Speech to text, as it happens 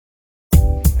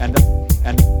and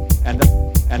and and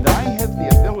and I have the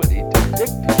ability to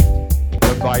dictate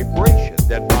the vibration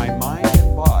that my mind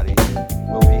and body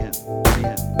will be in.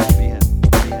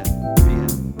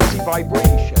 See,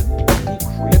 vibration,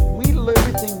 we live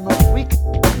everything. We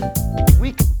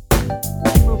can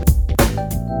move it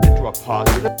into a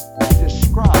positive.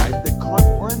 Describe the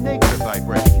or a negative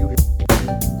vibration. You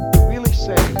really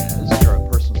saying is you're a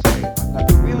person saying I'm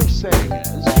not. Really saying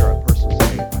is you're a person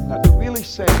saying I'm not. Really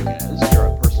saying is you're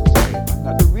a person saying I'm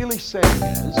not. Really saying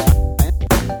is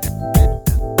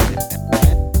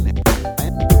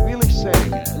really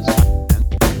saying is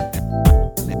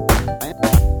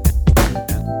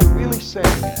really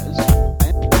saying is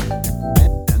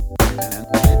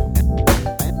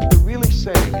really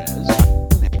saying is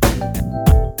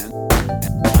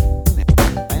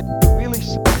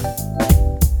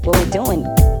what we're doing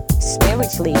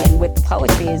spiritually and with the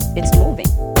poetry is it's moving.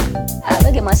 I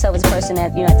look at myself as a person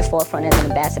that, at the forefront as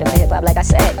an ambassador for hip-hop. Like I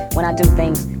said, when I do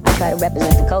things, I try to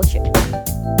represent the culture.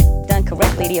 Done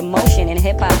correctly, the emotion in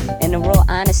hip-hop and the raw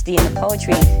honesty in the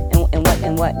poetry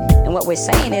and what we're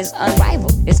saying is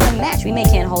unrivaled. It's unmatched. We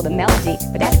can't hold a melody,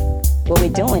 but that's what we're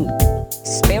doing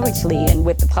spiritually and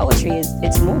with the poetry is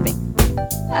it's moving.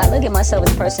 I look at myself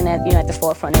as a person that, at the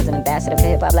forefront as an ambassador for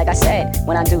hip-hop. Like I said,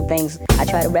 when I do things, I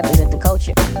try to represent the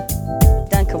culture.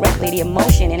 Done correctly, the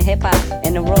emotion in hip-hop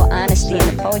and the raw honesty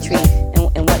in the poetry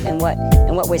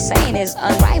and what we're saying is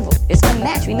unrivaled. It's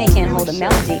unmatched. We can't hold a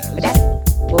melody, but that's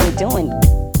what we're doing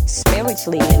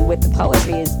spiritually and with the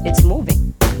poetry is it's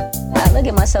moving. I look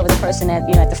at myself as a person that,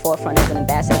 at the forefront as an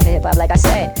ambassador for hip-hop. Like I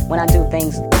said, when I do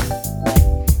things.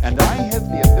 And I have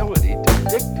the ability to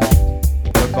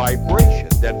dictate the vibration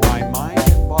that my mind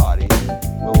and body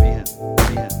will be in.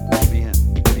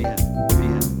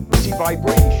 See,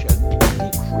 vibration,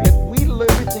 we live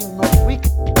everything.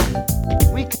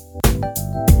 We can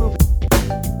move it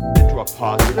into a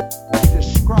positive.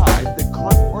 Describe the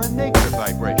or a negative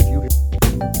vibration. You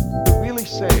really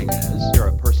saying is you're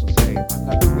a person saying I'm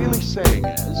not. Really saying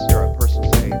is you're a person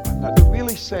saying I'm not.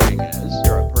 Really saying is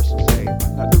you're a person saying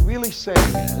I'm not. Really saying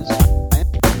is